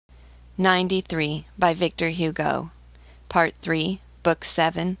93 by Victor Hugo, Part 3, Book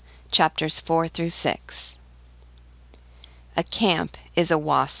 7, Chapters 4 through 6. A camp is a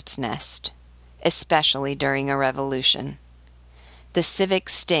wasp's nest, especially during a revolution. The civic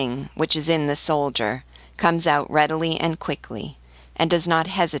sting which is in the soldier comes out readily and quickly, and does not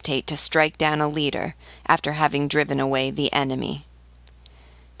hesitate to strike down a leader after having driven away the enemy.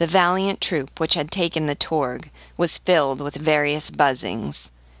 The valiant troop which had taken the Tourgue was filled with various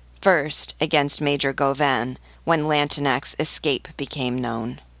buzzings, first against Major Gauvin, when Lantenac's escape became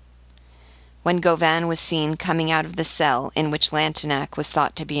known. When Gauvin was seen coming out of the cell in which Lantenac was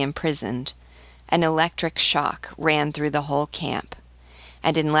thought to be imprisoned, an electric shock ran through the whole camp,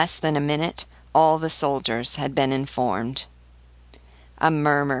 and in less than a minute all the soldiers had been informed. A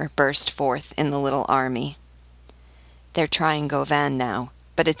murmur burst forth in the little army. "They're trying Gauvin now,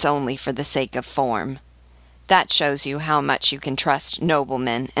 but it's only for the sake of form. That shows you how much you can trust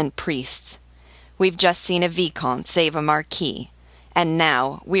noblemen and priests. We've just seen a vicomte save a marquis, and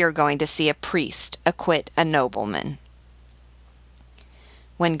now we are going to see a priest acquit a nobleman."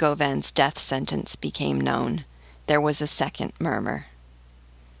 When Gauvin's death sentence became known, there was a second murmur.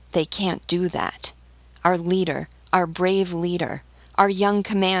 "They can't do that. Our leader, our brave leader, our young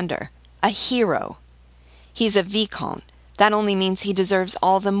commander, a hero. He's a vicomte. That only means he deserves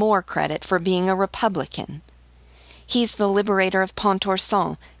all the more credit for being a Republican. He's the liberator of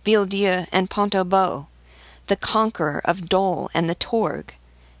Pontorson, Villedieu, and Pont-au-Beau, the conqueror of Dole and the Tourgue,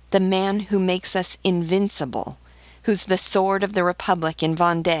 the man who makes us invincible, who's the sword of the Republic in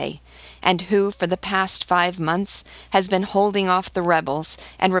Vendée, and who, for the past 5 months, has been holding off the rebels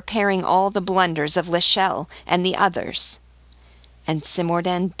and repairing all the blunders of Lechelle and the others. And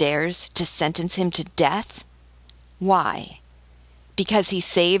Simordan dares to sentence him to death? Why? Because he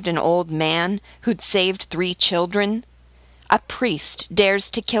saved an old man who'd saved 3 children? A priest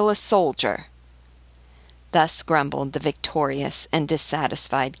dares to kill a soldier." Thus grumbled the victorious and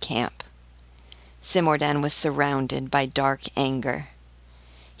dissatisfied camp. Simordan was surrounded by dark anger.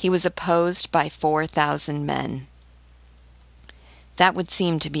 He was opposed by 4,000 men. That would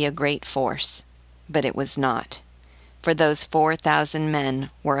seem to be a great force, but it was not, for those 4,000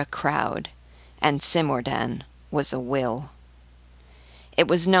 men were a crowd, and Simordan was a will. It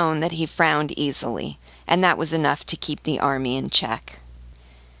was known that he frowned easily, and that was enough to keep the army in check.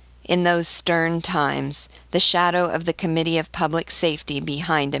 In those stern times, the shadow of the Committee of Public Safety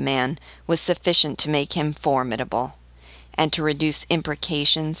behind a man was sufficient to make him formidable, and to reduce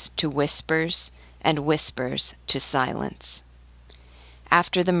imprecations to whispers, and whispers to silence.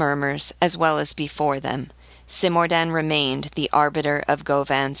 After the murmurs, as well as before them, Simordan remained the arbiter of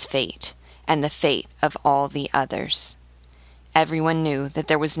Gauvin's fate, and the fate of all the others. Everyone knew that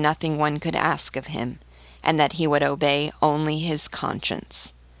there was nothing one could ask of him, and that he would obey only his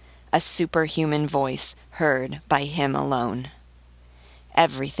conscience, a superhuman voice heard by him alone.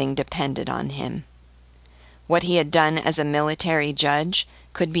 Everything depended on him. What he had done as a military judge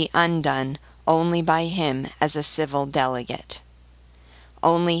could be undone only by him as a civil delegate.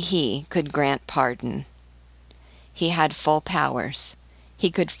 Only he could grant pardon. He had full powers.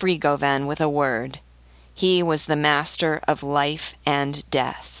 He could free Gauvin with a word. He was the master of life and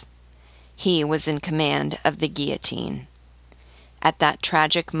death. He was in command of the guillotine. At that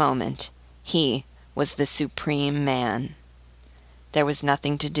tragic moment, he was the supreme man. There was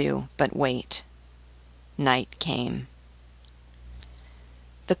nothing to do but wait. Night came.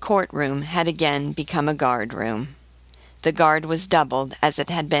 The courtroom had again become a guard room. The guard was doubled as it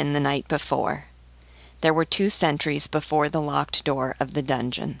had been the night before. There were 2 sentries before the locked door of the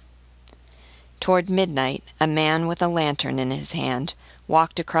dungeon. Toward midnight, a man with a lantern in his hand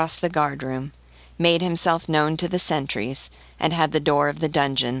walked across the guard-room, made himself known to the sentries, and had the door of the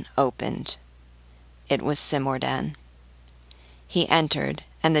dungeon opened. It was Simordan. He entered,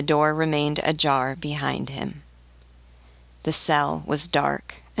 and the door remained ajar behind him. The cell was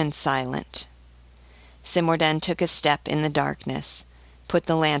dark and silent. Simordan took a step in the darkness, put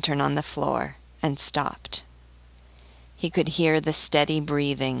the lantern on the floor, and stopped. He could hear the steady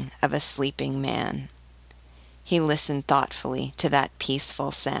breathing of a sleeping man. He listened thoughtfully to that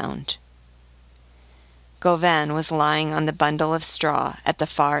peaceful sound. Gauvin was lying on the bundle of straw at the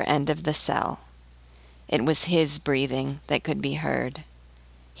far end of the cell. It was his breathing that could be heard.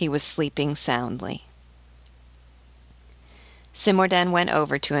 He was sleeping soundly. Simordan went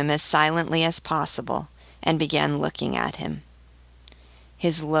over to him as silently as possible and began looking at him.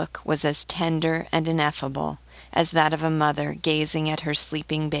 His look was as tender and ineffable as that of a mother gazing at her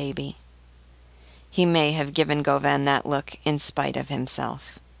sleeping baby. He may have given Gauvin that look in spite of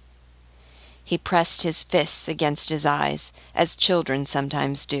himself. He pressed his fists against his eyes, as children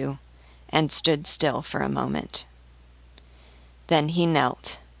sometimes do, and stood still for a moment. Then he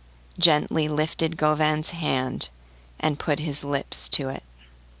knelt, gently lifted Gauvain's hand, and put his lips to it.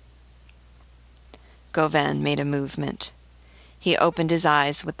 Gauvain made a movement. He opened his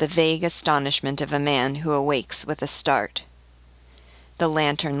eyes with the vague astonishment of a man who awakes with a start. The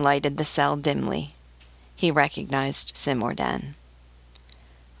lantern lighted the cell dimly. He recognized Simordan.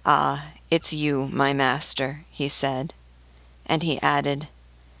 "Ah, it's you, my master," he said, and he added,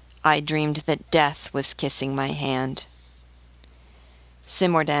 "I dreamed that death was kissing my hand."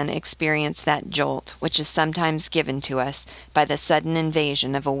 Simordan experienced that jolt which is sometimes given to us by the sudden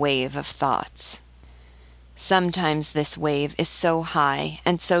invasion of a wave of thoughts. Sometimes this wave is so high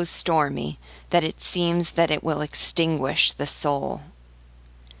and so stormy that it seems that it will extinguish the soul.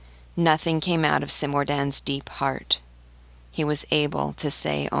 Nothing came out of Simordan's deep heart. He was able to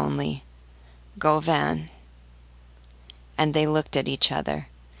say only, "Gauvain." And they looked at each other,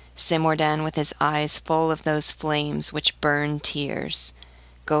 Simordan with his eyes full of those flames which burn tears,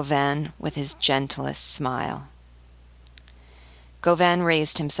 Gauvain with his gentlest smile. Gauvain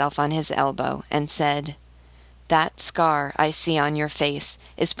raised himself on his elbow and said, "That scar I see on your face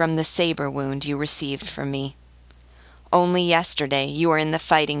is from the saber wound you received from me. Only yesterday you were in the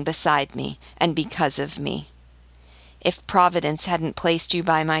fighting beside me, and because of me. If Providence hadn't placed you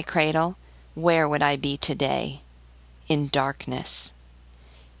by my cradle, where would I be today? In darkness.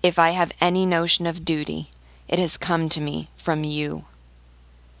 If I have any notion of duty, it has come to me from you.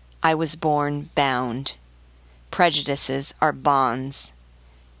 I was born bound. Prejudices are bonds.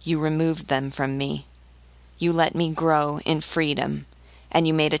 You removed them from me. You let me grow in freedom, and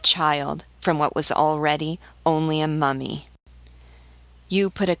you made a child from what was already only a mummy. You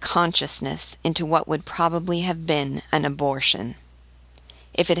put a consciousness into what would probably have been an abortion.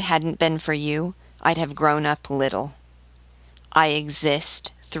 If it hadn't been for you, I'd have grown up little. I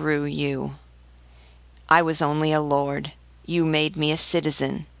exist through you. I was only a lord. You made me a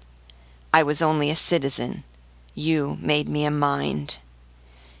citizen. I was only a citizen. You made me a mind.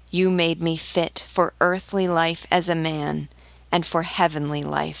 You made me fit for earthly life as a man and for heavenly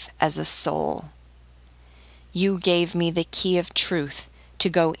life as a soul. You gave me the key of truth to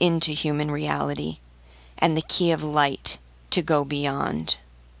go into human reality, and the key of light to go beyond.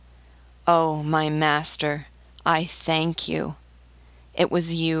 Oh, my master, I thank you. It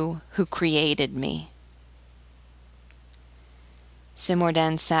was you who created me."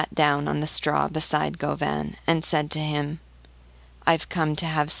 Simordan sat down on the straw beside Gauvain and said to him, "I've come to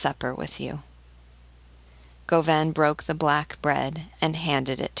have supper with you." Gauvain broke the black bread and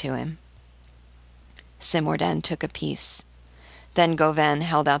handed it to him. Simordan took a piece. Then Gauvain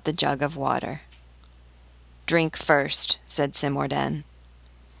held out the jug of water. "Drink first," said Simordan.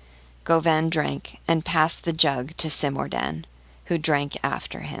 Gauvain drank and passed the jug to Simordan, who drank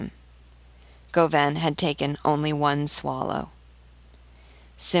after him. Gauvain had taken only one swallow.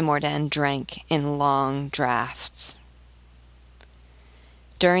 Simordan drank in long draughts.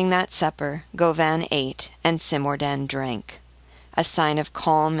 During that supper, Gauvain ate and Simordan drank, a sign of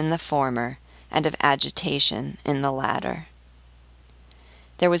calm in the former and of agitation in the latter.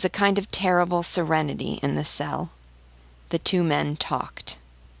 There was a kind of terrible serenity in the cell. The two men talked.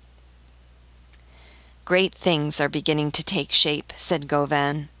 "Great things are beginning to take shape," said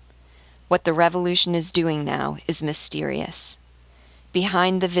Gauvain. "What the revolution is doing now is mysterious.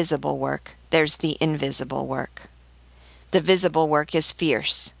 Behind the visible work, there's the invisible work. The visible work is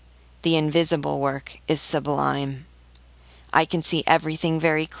fierce. The invisible work is sublime. I can see everything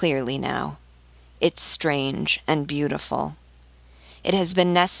very clearly now. It's strange and beautiful. It has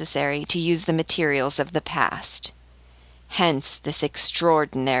been necessary to use the materials of the past. Hence this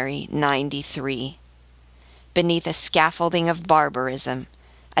extraordinary 93. Beneath a scaffolding of barbarism,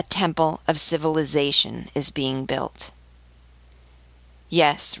 a temple of civilization is being built."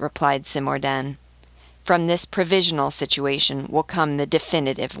 "Yes," replied Simordan. "From this provisional situation will come the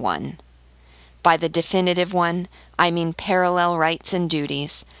definitive one. By the definitive one, I mean parallel rights and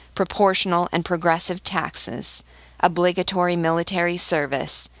duties, proportional and progressive taxes, obligatory military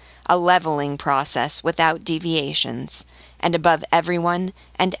service, a leveling process without deviations, and above everyone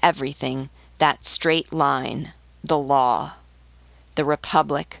and everything, that straight line, the law, the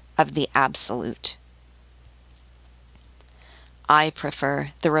republic of the absolute." "I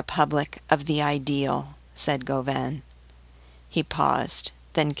prefer the republic of the ideal," said Gauvain. He paused,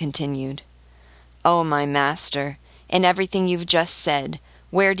 then continued, "Oh, my master, in everything you've just said,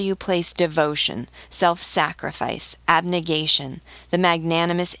 where do you place devotion, self-sacrifice, abnegation, the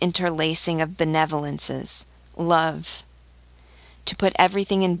magnanimous interlacing of benevolences, love? To put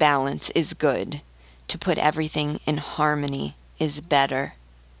everything in balance is good. To put everything in harmony is better.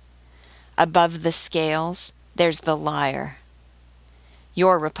 Above the scales, there's the liar.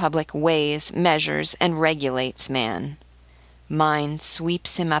 Your republic weighs, measures, and regulates man. Mine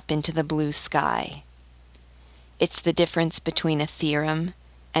sweeps him up into the blue sky. It's the difference between a theorem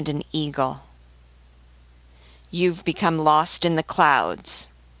and an eagle. You've become lost in the clouds,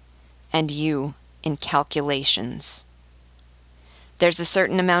 and you in calculations. There's a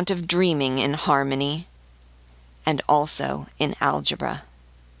certain amount of dreaming in harmony, and also in algebra.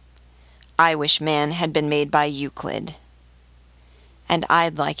 I wish man had been made by Euclid. And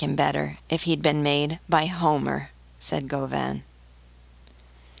I'd like him better if he'd been made by Homer, said Gauvin.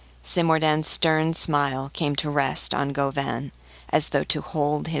 Simordan's stern smile came to rest on Gauvin, as though to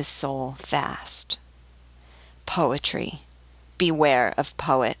hold his soul fast. Poetry. Beware of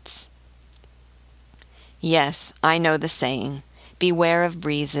poets. Yes, I know the saying. Beware of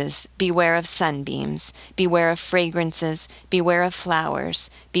breezes, beware of sunbeams, beware of fragrances, beware of flowers,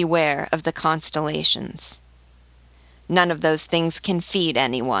 beware of the constellations. None of those things can feed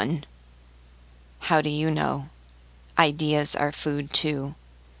anyone. How do you know? Ideas are food too.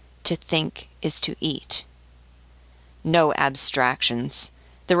 To think is to eat. No abstractions.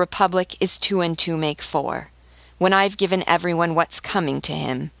 The Republic is 2 and 2 make 4. When I've given everyone what's coming to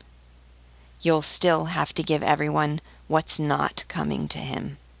him, you'll still have to give everyone what's not coming to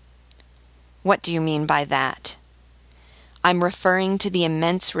him. What do you mean by that? I'm referring to the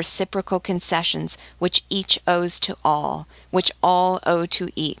immense reciprocal concessions which each owes to all, which all owe to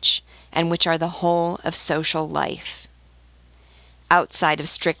each, and which are the whole of social life. Outside of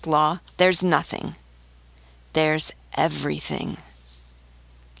strict law, there's nothing. There's everything.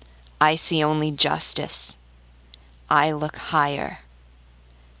 I see only justice. I look higher.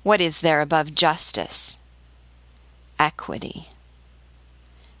 What is there above justice? Equity.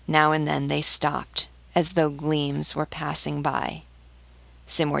 Now and then they stopped, as though gleams were passing by.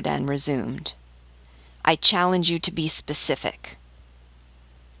 Simordan resumed. I challenge you to be specific.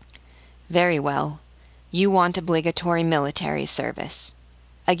 Very well. You want obligatory military service.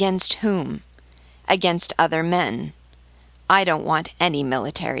 Against whom? Against other men. I don't want any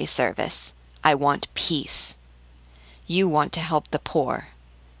military service. I want peace. You want to help the poor.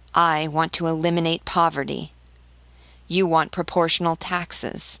 I want to eliminate poverty. You want proportional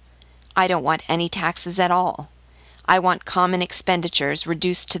taxes. I don't want any taxes at all. I want common expenditures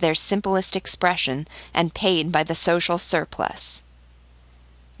reduced to their simplest expression and paid by the social surplus.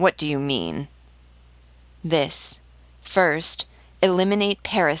 What do you mean? This. First, eliminate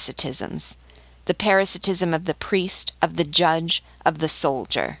parasitisms. The parasitism of the priest, of the judge, of the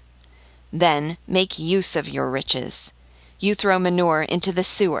soldier. Then make use of your riches. You throw manure into the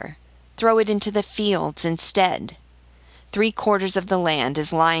sewer. Throw it into the fields instead. 3/4 of the land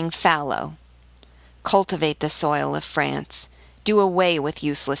is lying fallow. Cultivate the soil of France. Do away with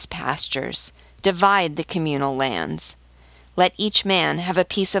useless pastures. Divide the communal lands. Let each man have a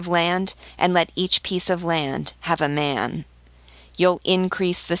piece of land, and let each piece of land have a man. You'll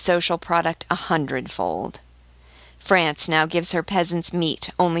increase the social product 100-fold. France now gives her peasants meat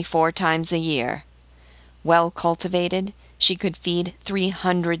only 4 times a year. Well cultivated, she could feed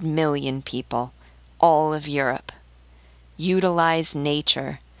 300 million people, all of Europe. Utilize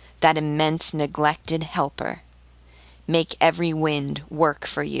nature, that immense neglected helper. Make every wind work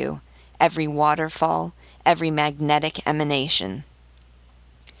for you, every waterfall, every magnetic emanation.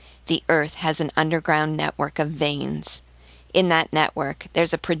 The earth has an underground network of veins. In that network,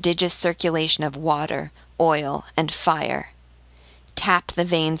 there's a prodigious circulation of water, oil, and fire. Tap the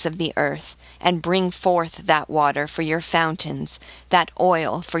veins of the earth and bring forth that water for your fountains, that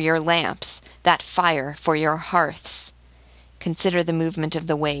oil for your lamps, that fire for your hearths. Consider the movement of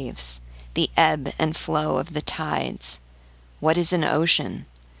the waves, the ebb and flow of the tides. What is an ocean?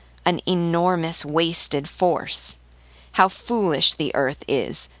 An enormous wasted force. How foolish the earth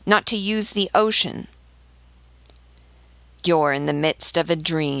is not to use the ocean. You're in the midst of a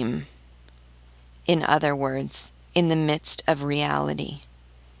dream. In other words, in the midst of reality.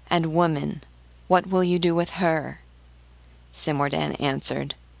 And woman, what will you do with her? Simordan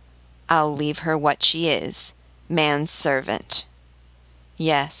answered, I'll leave her what she is, man's servant.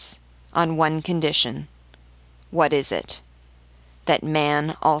 Yes, on one condition. What is it? That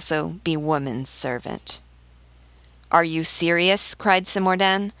man also be woman's servant. Are you serious? Cried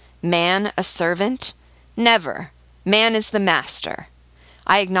Simordan. Man a servant? Never! Man is the master.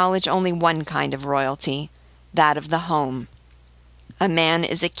 I acknowledge only one kind of royalty, that of the home. A man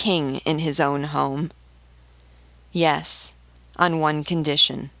is a king in his own home. Yes, on one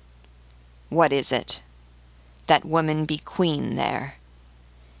condition. What is it? That woman be queen there.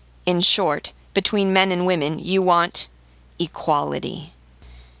 In short, between men and women, you want equality.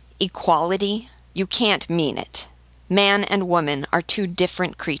 Equality? You can't mean it. Man and woman are two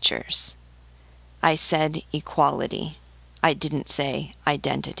different creatures. I said equality. I didn't say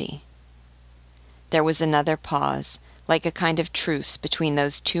identity. There was another pause, like a kind of truce between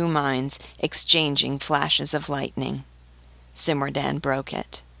those two minds exchanging flashes of lightning. Simordan broke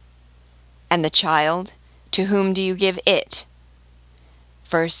it. And the child? To whom do you give it?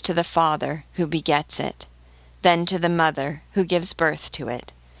 First to the father who begets it, then to the mother who gives birth to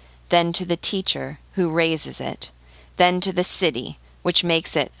it, then to the teacher who raises it, then to the city which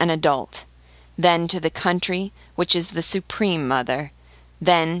makes it an adult, then to the country which is the supreme mother,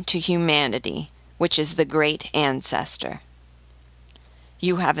 then to humanity which is the great ancestor.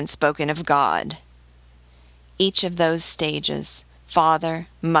 You haven't spoken of God. Each of those stages, father,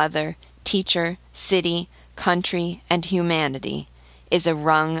 mother, teacher, city, country, and humanity, is a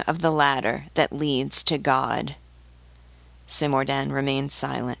rung of the ladder that leads to God. Simordan remained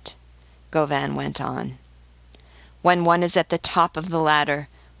silent. Govan went on. When one is at the top of the ladder,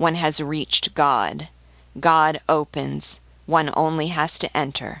 one has reached God. God opens. One only has to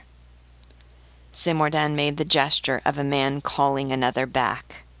enter. Simordan made the gesture of a man calling another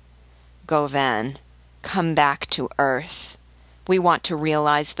back. Govan, come back to earth. We want to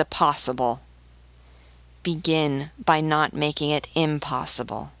realize the possible. Begin by not making it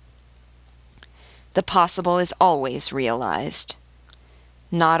impossible. The possible is always realized.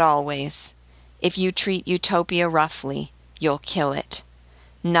 Not always. If you treat utopia roughly, you'll kill it.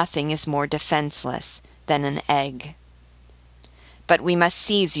 Nothing is more defenseless than an egg. But we must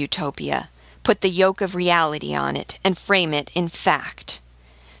seize utopia, put the yoke of reality on it, and frame it in fact.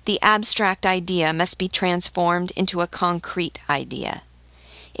 The abstract idea must be transformed into a concrete idea.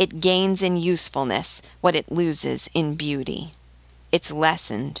 It gains in usefulness what it loses in beauty. It's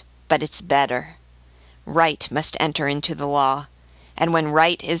lessened, but it's better. Right must enter into the law, and when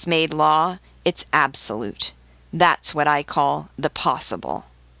right is made law, it's absolute. That's what I call the possible.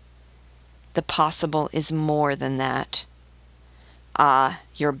 The possible is more than that. Ah,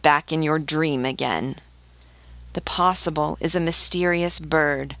 you're back in your dream again. The possible is a mysterious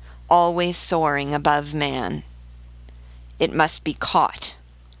bird, always soaring above man. It must be caught.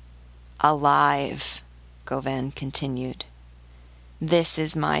 Alive, Govan continued. This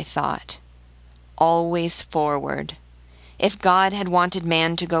is my thought. Always forward. If God had wanted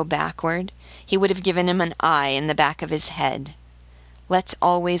man to go backward, he would have given him an eye in the back of his head. Let's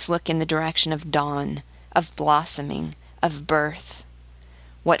always look in the direction of dawn, of blossoming, of birth.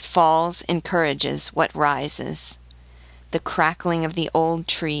 What falls encourages what rises. The crackling of the old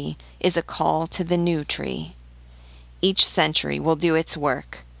tree is a call to the new tree. Each century will do its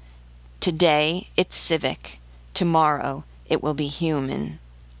work. Today it's civic. Tomorrow it will be human.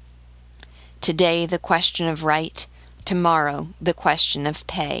 Today the question of right. Tomorrow the question of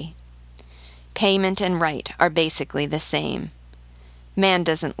pay. Payment and right are basically the same. Man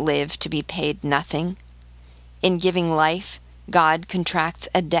doesn't live to be paid nothing. In giving life, God contracts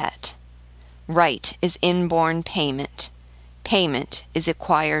a debt. Right is inborn payment. Payment is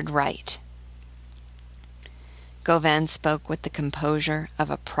acquired right. Govan spoke with the composure of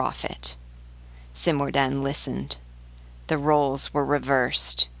a prophet. Simordan listened. The roles were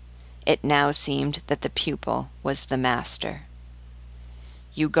reversed. It now seemed that the pupil was the master.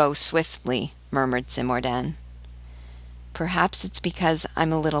 You go swiftly, murmured Simordan. Perhaps it's because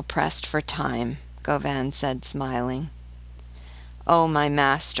I'm a little pressed for time, Govan said, smiling. Oh, my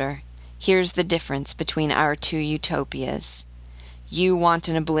master, here's the difference between our two utopias. You want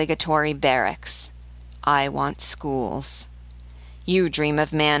an obligatory barracks. I want schools. You dream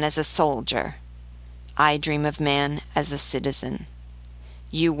of man as a soldier. I dream of man as a citizen.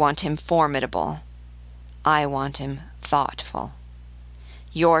 You want him formidable. I want him thoughtful.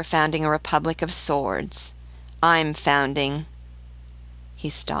 You're founding a republic of swords. I'm founding... He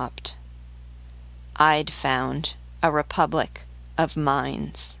stopped. I'd found a republic of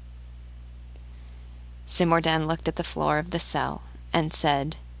minds. Simordan looked at the floor of the cell and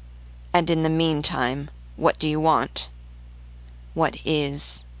said, And in the meantime, what do you want? What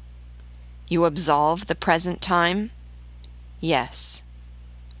is? You absolve the present time? Yes.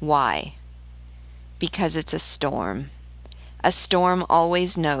 Why? Because it's a storm. A storm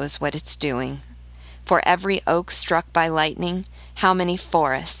always knows what it's doing. For every oak struck by lightning, how many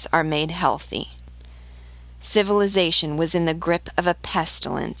forests are made healthy? Civilization was in the grip of a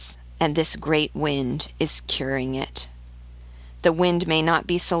pestilence, and this great wind is curing it. The wind may not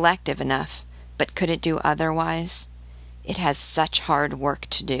be selective enough, but could it do otherwise? It has such hard work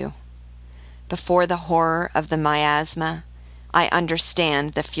to do. Before the horror of the miasma, I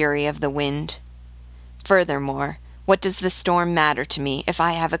understand the fury of the wind. Furthermore, What does the storm matter to me if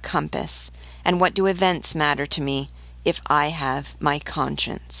I have a compass? And what do events matter to me if I have my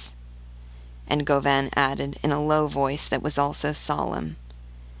conscience?" And Gauvain added in a low voice that was also solemn,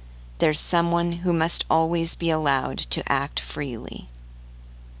 "There's someone who must always be allowed to act freely."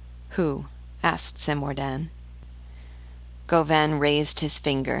 "Who?" asked Simordan. Gauvain raised his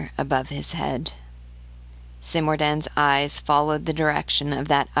finger above his head. Simordan's eyes followed the direction of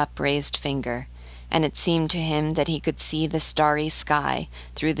that upraised finger, and it seemed to him that he could see the starry sky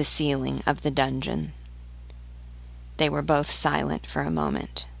through the ceiling of the dungeon. They were both silent for a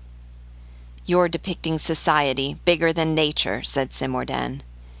moment. "You're depicting society bigger than nature," said Simordan.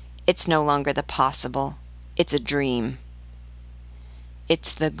 "It's no longer the possible. It's a dream."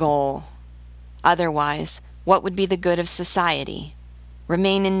 "It's the goal. Otherwise, what would be the good of society?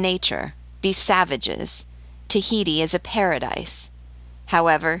 Remain in nature. Be savages. Tahiti is a paradise.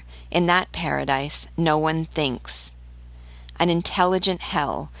 However, in that paradise, no one thinks. An intelligent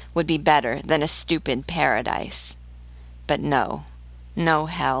hell would be better than a stupid paradise. But no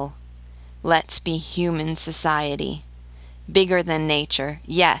hell. Let's be human society. Bigger than nature,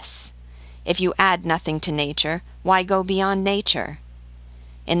 yes. If you add nothing to nature, why go beyond nature?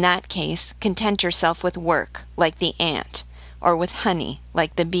 In that case, content yourself with work, like the ant, or with honey,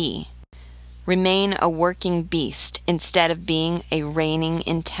 like the bee. Remain a working beast instead of being a reigning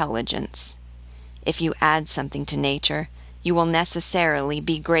intelligence. If you add something to nature, you will necessarily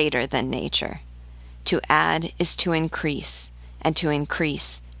be greater than nature. To add is to increase, and to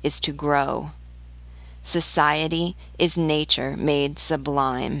increase is to grow. Society is nature made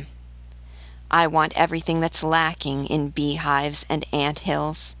sublime. I want everything that's lacking in beehives and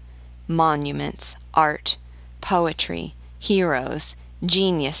anthills: monuments, art, poetry, heroes,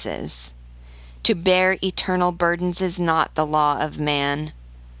 geniuses. To bear eternal burdens is not the law of man.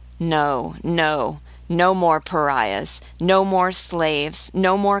 No more pariahs, no more slaves,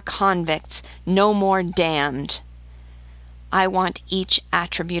 no more convicts, no more damned. I want each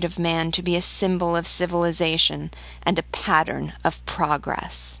attribute of man to be a symbol of civilization and a pattern of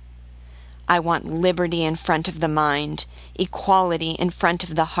progress. I want liberty in front of the mind, equality in front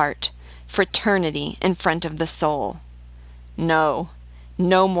of the heart, fraternity in front of the soul. No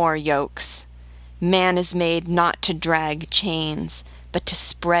more yokes. Man is made not to drag chains, but to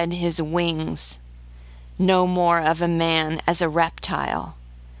spread his wings. No more of a man as a reptile.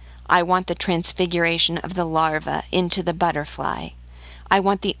 I want the transfiguration of the larva into the butterfly. I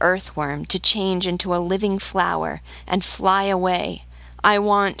want the earthworm to change into a living flower and fly away. I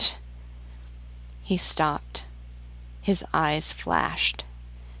want—" He stopped. His eyes flashed.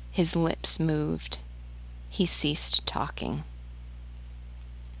 His lips moved. He ceased talking.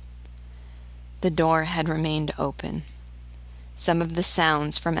 The door had remained open. Some of the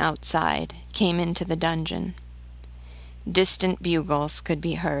sounds from outside came into the dungeon. Distant bugles could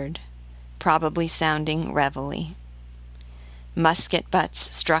be heard, probably sounding reveille. Musket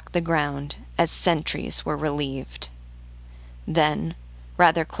butts struck the ground as sentries were relieved. Then,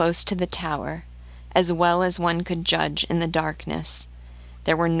 rather close to the tower, as well as one could judge in the darkness,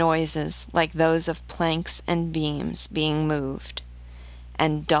 there were noises like those of planks and beams being moved,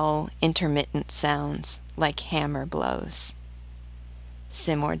 and dull, intermittent sounds like hammer blows.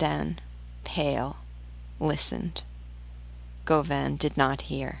 Simordan, pale, listened. Gauvain did not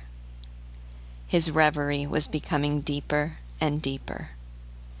hear. His reverie was becoming deeper and deeper.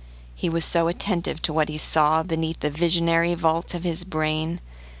 He was so attentive to what he saw beneath the visionary vault of his brain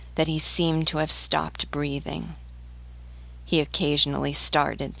that he seemed to have stopped breathing. He occasionally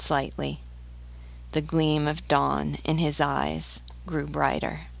started slightly. The gleam of dawn in his eyes grew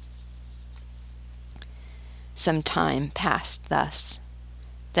brighter. Some time passed thus.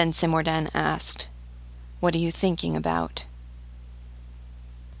 Then Simordan asked, "What are you thinking about?"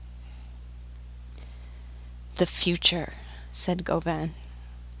 "The future," said Gauvain,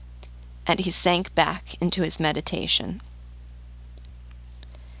 and he sank back into his meditation.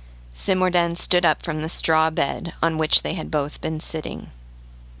 Simordan stood up from the straw bed on which they had both been sitting.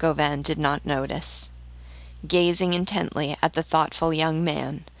 Gauvain did not notice. Gazing intently at the thoughtful young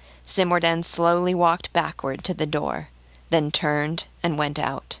man, Simordan slowly walked backward to the door, then turned and went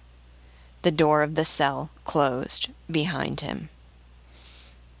out. The door of the cell closed behind him.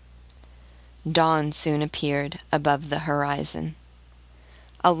 Dawn soon appeared above the horizon.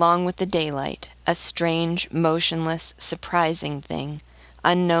 Along with the daylight, a strange, motionless, surprising thing,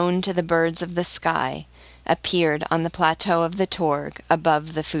 unknown to the birds of the sky, appeared on the plateau of the Torg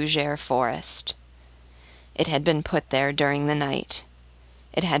above the Fougère forest. It had been put there during the night.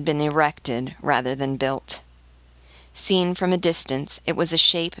 It had been erected rather than built. Seen from a distance, it was a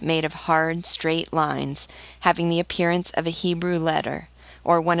shape made of hard, straight lines, having the appearance of a Hebrew letter,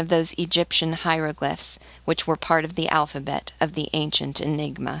 or one of those Egyptian hieroglyphs which were part of the alphabet of the ancient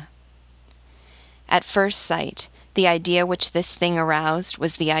enigma. At first sight, the idea which this thing aroused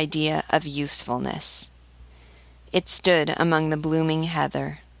was the idea of usefulness. It stood among the blooming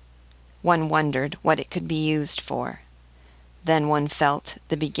heather. One wondered what it could be used for. Then one felt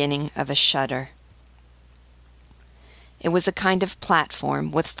the beginning of a shudder. It was a kind of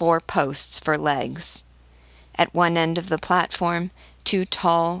platform with 4 posts for legs. At one end of the platform, 2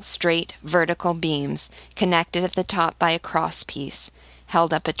 tall, straight, vertical beams, connected at the top by a crosspiece,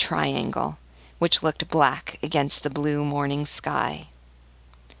 held up a triangle, which looked black against the blue morning sky.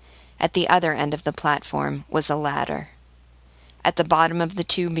 At the other end of the platform was a ladder. At the bottom of the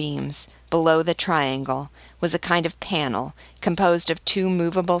 2 beams, below the triangle, was a kind of panel composed of 2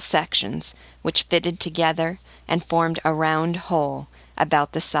 movable sections which fitted together and formed a round hole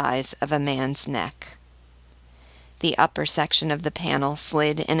about the size of a man's neck. The upper section of the panel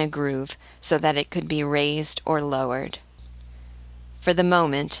slid in a groove so that it could be raised or lowered. For the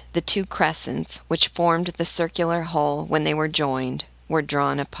moment, the 2 crescents which formed the circular hole when they were joined were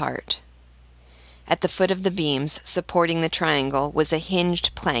drawn apart. At the foot of the beams supporting the triangle was a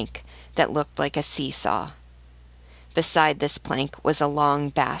hinged plank that looked like a seesaw. Beside this plank was a long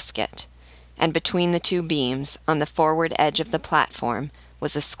basket, and between the 2 beams, on the forward edge of the platform,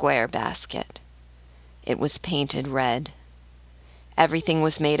 was a square basket. It was painted red. Everything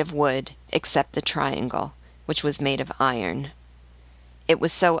was made of wood except the triangle, which was made of iron. It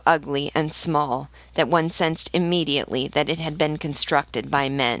was so ugly and small that one sensed immediately that it had been constructed by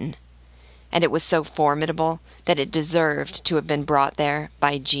men, and it was so formidable that it deserved to have been brought there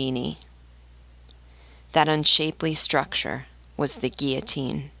by genii. That unshapely structure was the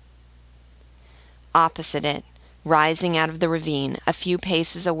guillotine. Opposite it, rising out of the ravine a few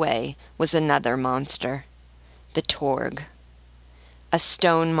paces away, was another monster, the Torg. A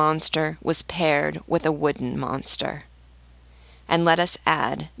stone monster was paired with a wooden monster. And let us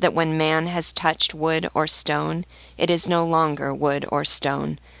add that when man has touched wood or stone, it is no longer wood or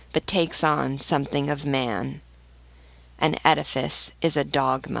stone, but takes on something of man. An edifice is a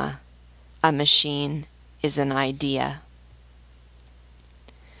dogma. A machine is an idea.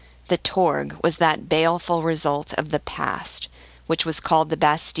 The Torg was that baleful result of the past, which was called the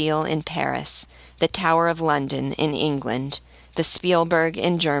Bastille in Paris, the Tower of London in England, the Spielberg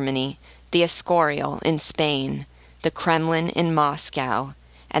in Germany, the Escorial in Spain, the Kremlin in Moscow,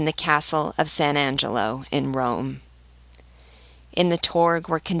 and the Castle of San Angelo in Rome. In the Torg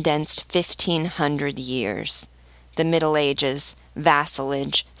were condensed 1,500 years, the Middle Ages,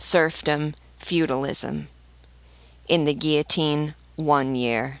 vassalage, serfdom, feudalism. In the guillotine, 1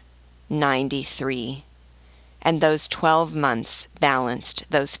 year, 93, and those 12 months balanced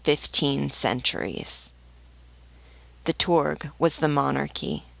those 15 centuries. The Torg was the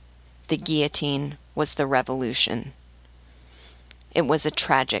monarchy. The guillotine was the revolution. It was a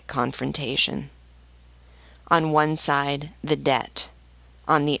tragic confrontation. On one side, the debt.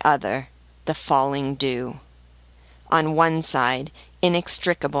 On the other, the falling dew. On one side,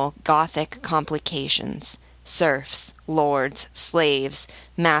 inextricable Gothic complications, serfs, lords, slaves,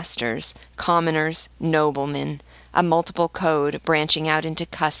 masters, commoners, noblemen, a multiple code branching out into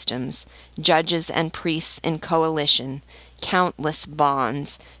customs, judges and priests in coalition, countless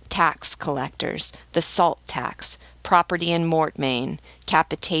bonds, tax collectors, the salt tax, property in mortmain,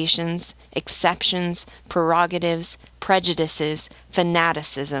 capitations, exceptions, prerogatives, prejudices,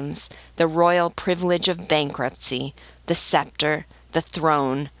 fanaticisms, the royal privilege of bankruptcy, the scepter, the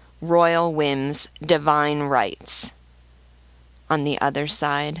throne, royal whims, divine rights. On the other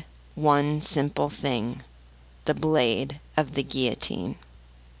side, one simple thing, the blade of the guillotine.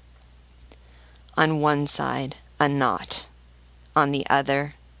 On one side, a knot. On the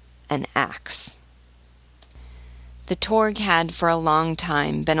other, an axe. The Torg had for a long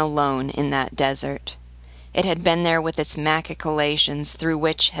time been alone in that desert. It had been there with its machicolations through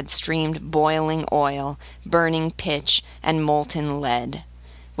which had streamed boiling oil, burning pitch, and molten lead,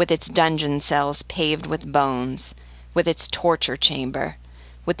 with its dungeon cells paved with bones, with its torture chamber,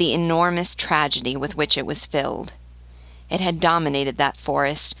 with the enormous tragedy with which it was filled. It had dominated that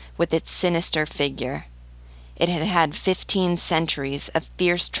forest with its sinister figure. It had had 15 centuries of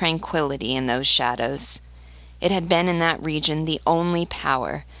fierce tranquillity in those shadows. It had been in that region the only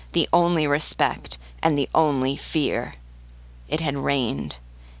power, the only respect, and the only fear. It had reigned.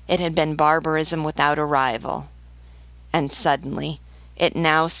 It had been barbarism without a rival. And suddenly, it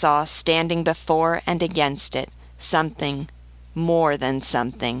now saw standing before and against it something, more than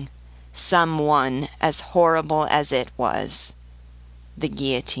something, someone as horrible as it was, the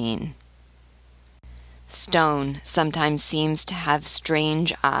guillotine. Stone sometimes seems to have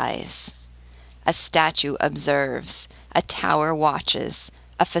strange eyes. A statue observes, a tower watches,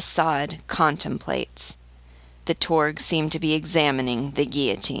 a facade contemplates. The Torg seemed to be examining the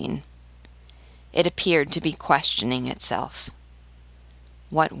guillotine. It appeared to be questioning itself.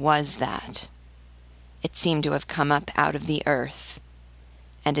 What was that? It seemed to have come up out of the earth,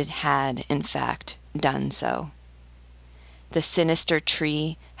 and it had, in fact, done so. The sinister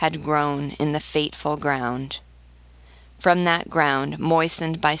tree had grown in the fateful ground. From that ground,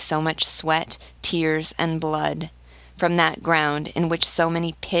 moistened by so much sweat, tears, and blood, from that ground in which so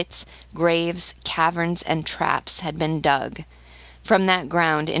many pits, graves, caverns, and traps had been dug, from that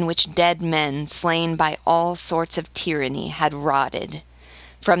ground in which dead men slain by all sorts of tyranny had rotted,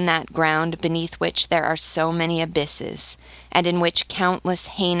 from that ground beneath which there are so many abysses, and in which countless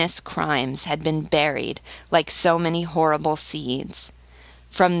heinous crimes had been buried like so many horrible seeds,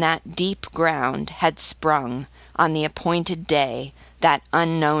 from that deep ground had sprung, on the appointed day, that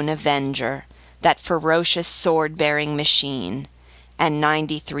unknown avenger, that ferocious sword-bearing machine, and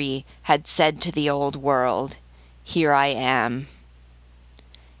 93 had said to the old world, "Here I am."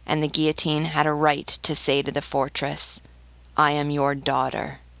 And the guillotine had a right to say to the fortress, "I am your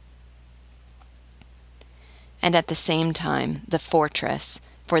daughter." And at the same time, the fortress,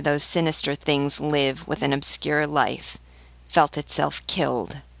 for those sinister things live with an obscure life, felt itself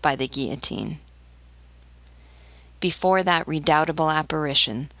killed by the guillotine. Before that redoubtable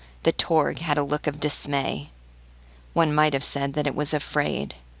apparition, the Torg had a look of dismay. One might have said that it was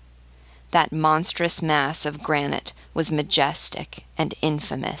afraid. That monstrous mass of granite was majestic and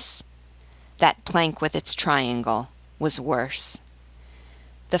infamous. That plank with its triangle was worse.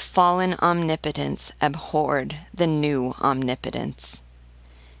 The fallen omnipotence abhorred the new omnipotence.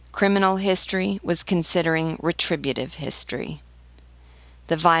 Criminal history was considering retributive history.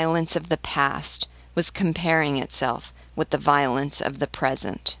 The violence of the past was comparing itself with the violence of the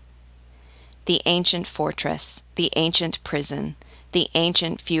present. The ancient fortress, the ancient prison, the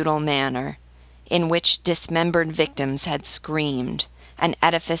ancient feudal manor, in which dismembered victims had screamed, an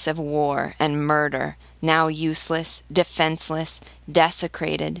edifice of war and murder, now useless, defenseless,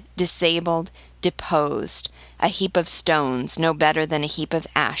 desecrated, disabled, deposed, a heap of stones no better than a heap of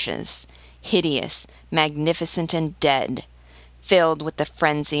ashes, hideous, magnificent, and dead, filled with the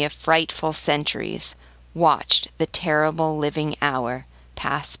frenzy of frightful centuries, watched the terrible living hour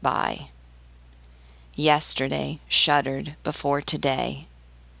pass by. Yesterday shuddered before today.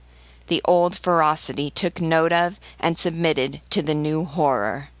 The old ferocity took note of and submitted to the new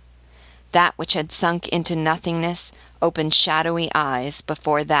horror. That which had sunk into nothingness opened shadowy eyes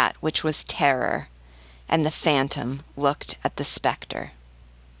before that which was terror, and the phantom looked at the spectre.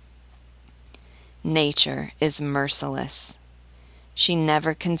 Nature is merciless. She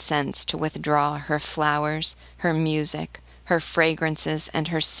never consents to withdraw her flowers, her music, her fragrances, and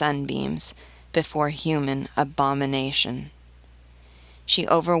her sunbeams before human abomination. She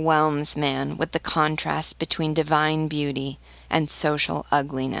overwhelms man with the contrast between divine beauty and social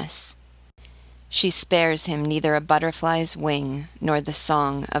ugliness. She spares him neither a butterfly's wing nor the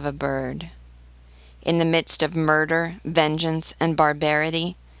song of a bird. In the midst of murder, vengeance, and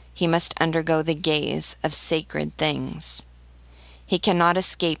barbarity, he must undergo the gaze of sacred things. He cannot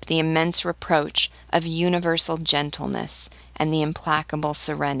escape the immense reproach of universal gentleness and the implacable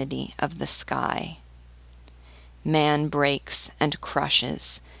serenity of the sky. Man breaks and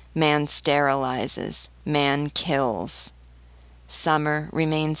crushes, man sterilizes, man kills. Summer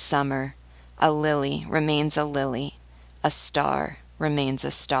remains summer, a lily remains a lily, a star remains a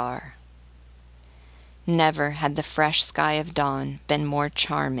star. Never had the fresh sky of dawn been more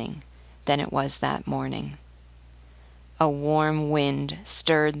charming than it was that morning. A warm wind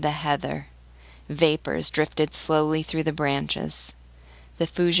stirred the heather. Vapors drifted slowly through the branches. The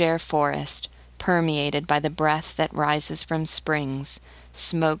fougere forest, permeated by the breath that rises from springs,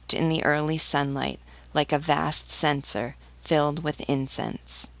 smoked in the early sunlight like a vast censer filled with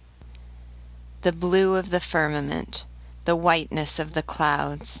incense. The blue of the firmament, the whiteness of the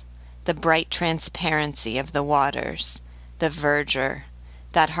clouds, the bright transparency of the waters, the verdure,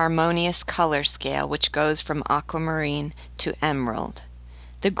 that harmonious color scale which goes from aquamarine to emerald,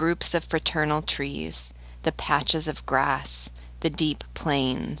 the groups of fraternal trees, the patches of grass, the deep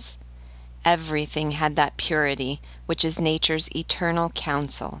plains. Everything had that purity which is nature's eternal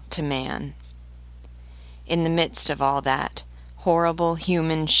counsel to man. In the midst of all that, horrible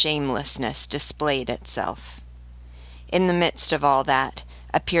human shamelessness displayed itself. In the midst of all that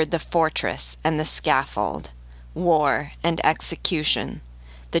appeared the fortress and the scaffold, war and execution,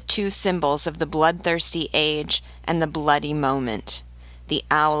 the two symbols of the bloodthirsty age and the bloody moment, the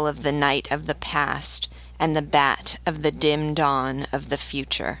owl of the night of the past and the bat of the dim dawn of the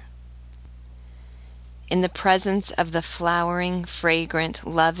future. In the presence of the flowering, fragrant,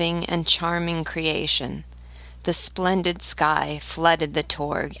 loving, and charming creation, the splendid sky flooded the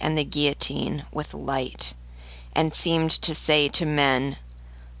Torg and the guillotine with light, and seemed to say to men,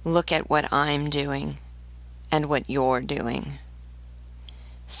 "Look at what I'm doing, and what you're doing."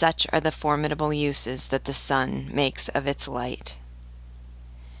 Such are the formidable uses that the sun makes of its light.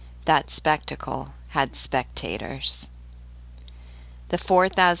 That spectacle had spectators. The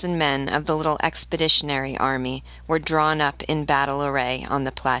 4,000 men of the little expeditionary army were drawn up in battle array on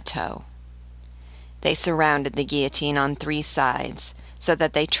the plateau. They surrounded the guillotine on 3 sides, so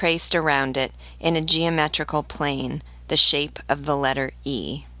that they traced around it in a geometrical plane the shape of the letter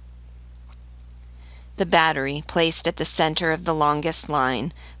E. The battery, placed at the center of the longest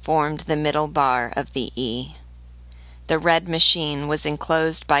line, formed the middle bar of the E. The red machine was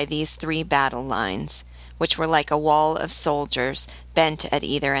enclosed by these 3 battle lines, which were like a wall of soldiers bent at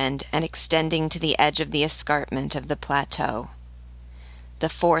either end and extending to the edge of the escarpment of the plateau. The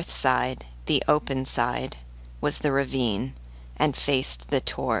 4th side, the open side, was the ravine, and faced the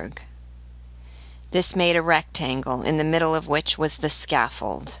Torg. This made a rectangle, in the middle of which was the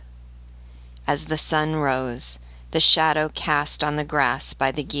scaffold. As the sun rose, the shadow cast on the grass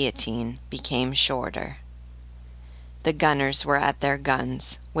by the guillotine became shorter. The gunners were at their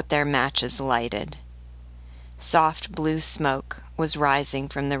guns, with their matches lighted. Soft blue smoke was rising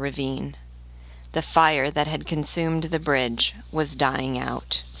from the ravine. The fire that had consumed the bridge was dying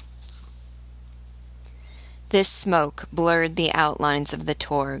out. This smoke blurred the outlines of the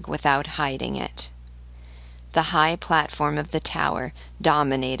Torg without hiding it. The high platform of the tower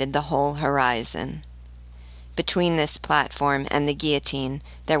dominated the whole horizon. Between this platform and the guillotine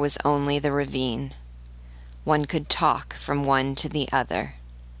there was only the ravine. One could talk from one to the other.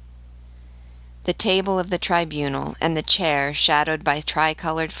 The table of the tribunal and the chair shadowed by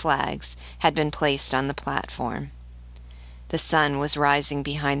tricolored flags had been placed on the platform. The sun was rising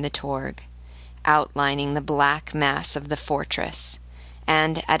behind the Torg, outlining the black mass of the fortress,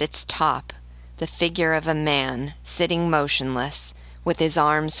 and at its top the figure of a man sitting motionless, with his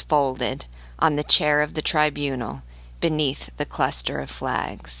arms folded, on the chair of the tribunal beneath the cluster of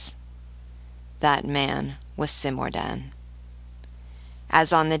flags. That man was Simordan.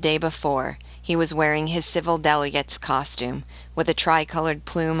 As on the day before, he was wearing his civil delegate's costume, with a tricolored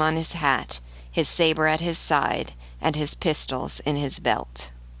plume on his hat, his saber at his side, and his pistols in his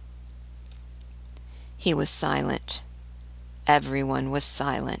belt. He was silent. Everyone was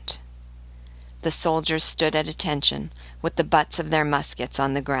silent. The soldiers stood at attention, with the butts of their muskets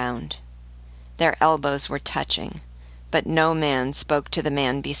on the ground. Their elbows were touching, but no man spoke to the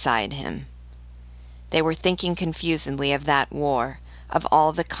man beside him. They were thinking confusedly of that war, of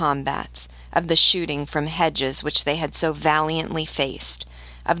all the combats, of the shooting from hedges which they had so valiantly faced,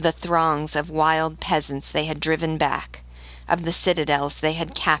 of the throngs of wild peasants they had driven back, of the citadels they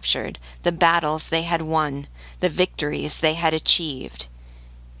had captured, the battles they had won, the victories they had achieved.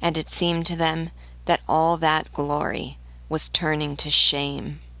 And it seemed to them that all that glory was turning to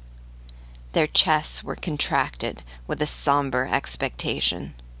shame. Their chests were contracted with a somber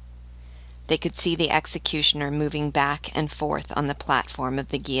expectation. They could see the executioner moving back and forth on the platform of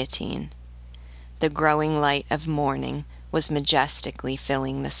the guillotine. The growing light of morning was majestically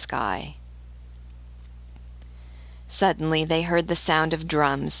filling the sky. Suddenly they heard the sound of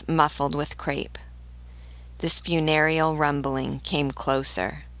drums muffled with crepe. This funereal rumbling came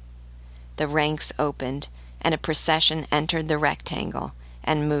closer. The ranks opened, and a procession entered the rectangle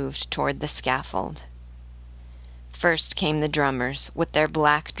and moved toward the scaffold. First came the drummers with their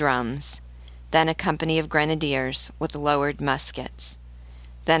black drums, then a company of grenadiers with lowered muskets,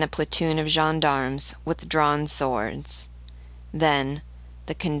 then a platoon of gendarmes with drawn swords, then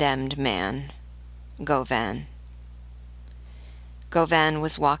the condemned man, Gauvain. Gauvain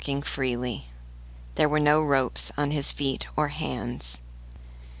was walking freely. There were no ropes on his feet or hands.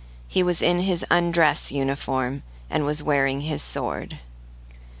 He was in his undress uniform and was wearing his sword.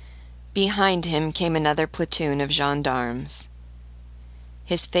 Behind him came another platoon of gendarmes.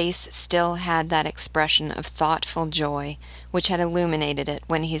 His face still had that expression of thoughtful joy which had illuminated it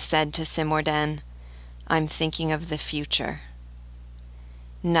when he said to Simordan, "I'm thinking of the future."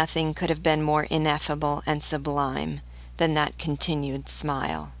 Nothing could have been more ineffable and sublime than that continued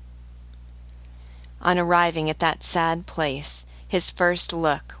smile. On arriving at that sad place, his first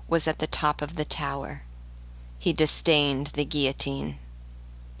look was at the top of the tower. He disdained the guillotine.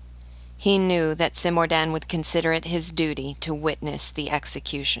 He knew that Simordan would consider it his duty to witness the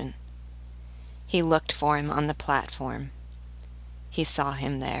execution. He looked for him on the platform. He saw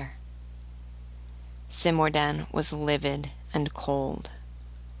him there. Simordan was livid and cold.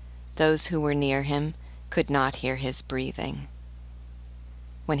 Those who were near him could not hear his breathing.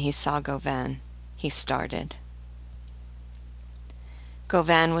 When he saw Gauvain, he started.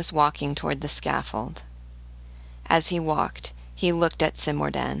 Gauvain was walking toward the scaffold. As he walked, he looked at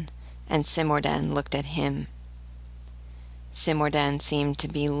Simordan, and Simordan looked at him. Simordan seemed to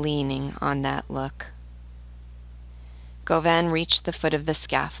be leaning on that look. Gauvain reached the foot of the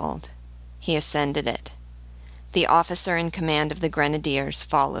scaffold. He ascended it. The officer in command of the grenadiers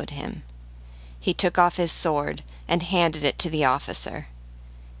followed him. He took off his sword and handed it to the officer.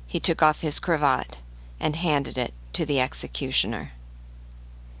 He took off his cravat and handed it to the executioner.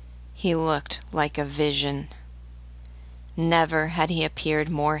 He looked like a vision. Never had he appeared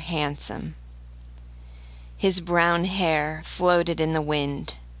more handsome. His brown hair floated in the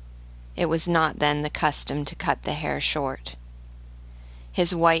wind. It was not then the custom to cut the hair short.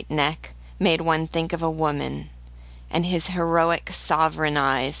 His white neck made one think of a woman, and his heroic sovereign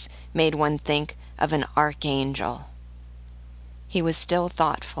eyes made one think of an archangel. He was still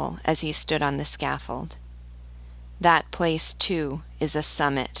thoughtful as he stood on the scaffold. That place, too, is a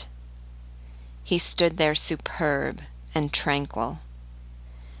summit. He stood there superb and tranquil.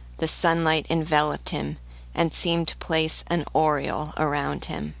 The sunlight enveloped him and seemed to place an aureole around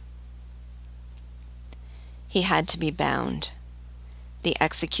him. He had to be bound. The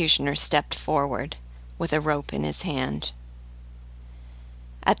executioner stepped forward with a rope in his hand.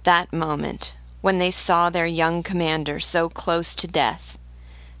 At that moment, when they saw their young commander so close to death,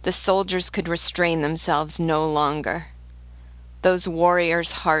 the soldiers could restrain themselves no longer. Those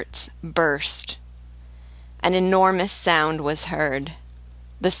warriors' hearts burst. An enormous sound was heard,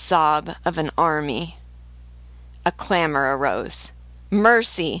 the sob of an army. A clamor arose.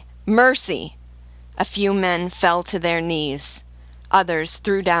 "Mercy! Mercy!" A few men fell to their knees. Others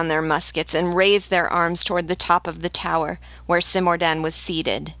threw down their muskets and raised their arms toward the top of the tower where Simordan was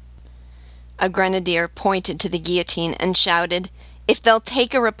seated. A grenadier pointed to the guillotine and shouted, "If they'll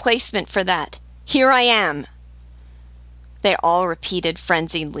take a replacement for that, here I am!" They all repeated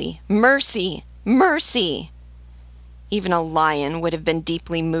frenziedly, "Mercy! Mercy!" Even a lion would have been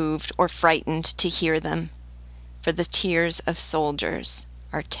deeply moved or frightened to hear them, for the tears of soldiers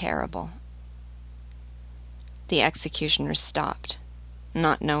are terrible. The executioner stopped,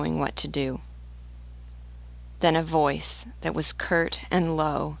 not knowing what to do. Then a voice that was curt and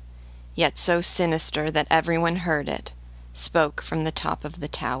low, yet so sinister that everyone heard it, spoke from the top of the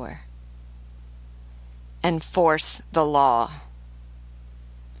tower. "Enforce the law."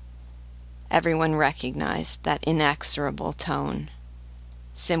 Everyone recognized that inexorable tone.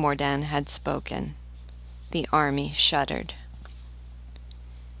 Simordan had spoken. The army shuddered.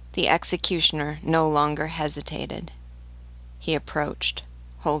 The executioner no longer hesitated. He approached,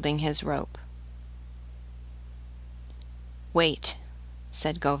 holding his rope. "Wait,"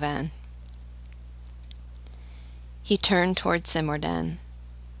 said Gauvain. He turned toward Simordan,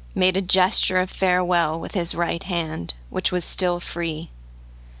 made a gesture of farewell with his right hand, which was still free,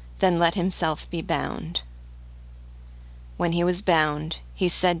 then let himself be bound. When he was bound, he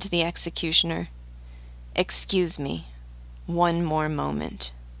said to the executioner, "Excuse me, one more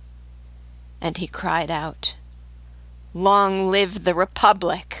moment." And he cried out, "Long live the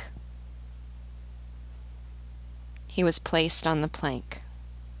Republic!" He was placed on the plank.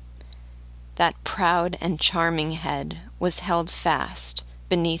 That proud and charming head was held fast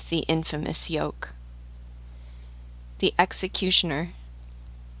beneath the infamous yoke. The executioner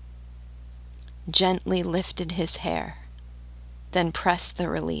gently lifted his hair, then pressed the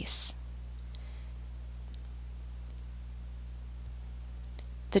release.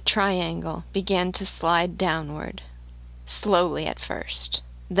 The triangle began to slide downward, slowly at first,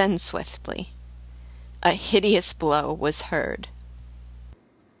 then swiftly. A hideous blow was heard.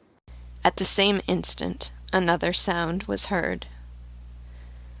 At the same instant, another sound was heard.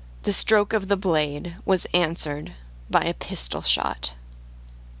 The stroke of the blade was answered by a pistol shot.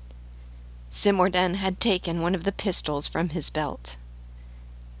 Simordan had taken one of the pistols from his belt,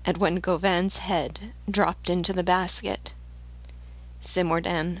 and when Gauvain's head dropped into the basket,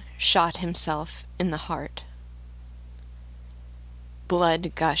 Simordan shot himself in the heart.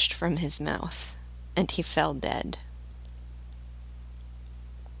 Blood gushed from his mouth, and he fell dead.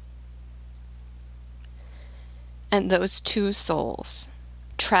 And those two souls,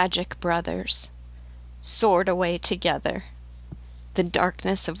 tragic brothers, soared away together. The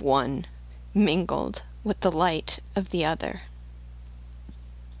darkness of one mingled with the light of the other.